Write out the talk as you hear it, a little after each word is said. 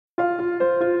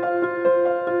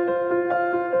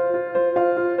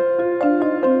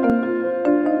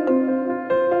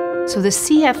So the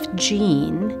CF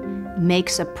gene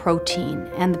makes a protein,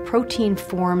 and the protein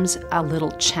forms a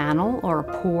little channel or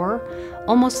a pore,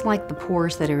 almost like the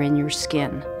pores that are in your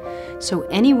skin. So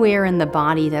anywhere in the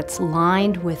body that's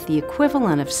lined with the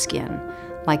equivalent of skin,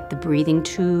 like the breathing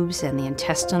tubes and the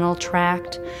intestinal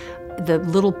tract, the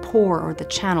little pore or the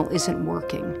channel isn't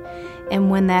working. And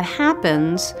when that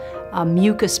happens,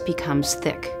 mucus becomes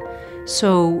thick.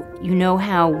 So you know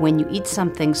how when you eat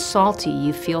something salty,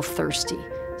 you feel thirsty.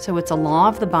 So it's a law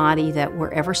of the body that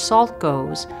wherever salt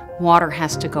goes, water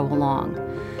has to go along.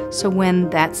 So when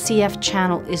that CF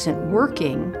channel isn't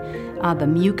working, the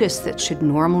mucus that should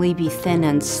normally be thin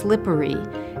and slippery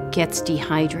gets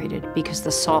dehydrated because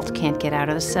the salt can't get out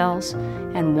of the cells,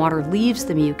 and water leaves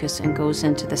the mucus and goes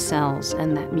into the cells,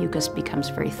 and that mucus becomes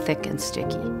very thick and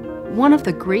sticky. One of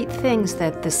the great things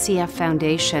that the CF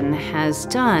Foundation has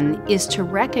done is to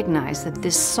recognize that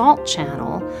this salt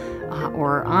channel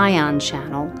or ion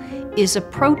channel is a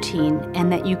protein, and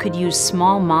that you could use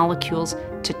small molecules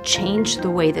to change the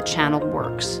way the channel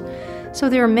works. So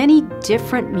there are many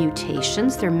different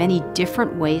mutations, there are many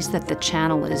different ways that the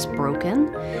channel is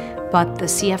broken, but the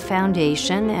CF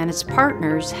Foundation and its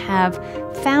partners have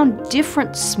found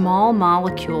different small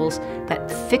molecules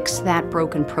that fix that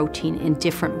broken protein in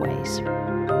different ways.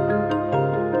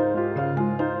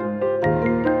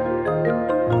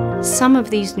 Some of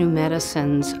these new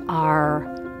medicines are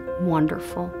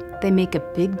wonderful. They make a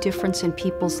big difference in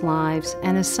people's lives,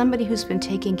 and as somebody who's been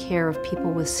taking care of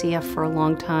people with CF for a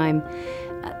long time,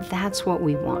 that's what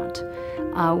we want.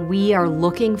 We are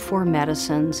looking for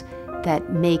medicines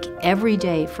that make every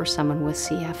day for someone with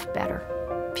CF better.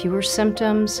 Fewer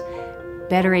symptoms,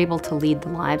 better able to lead the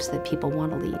lives that people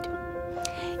want to lead.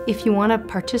 If you want to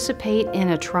participate in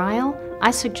a trial, I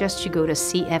suggest you go to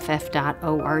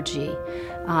cff.org.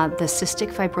 The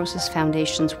Cystic Fibrosis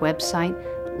Foundation's website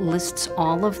lists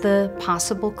all of the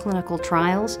possible clinical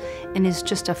trials and is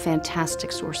just a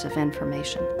fantastic source of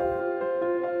information.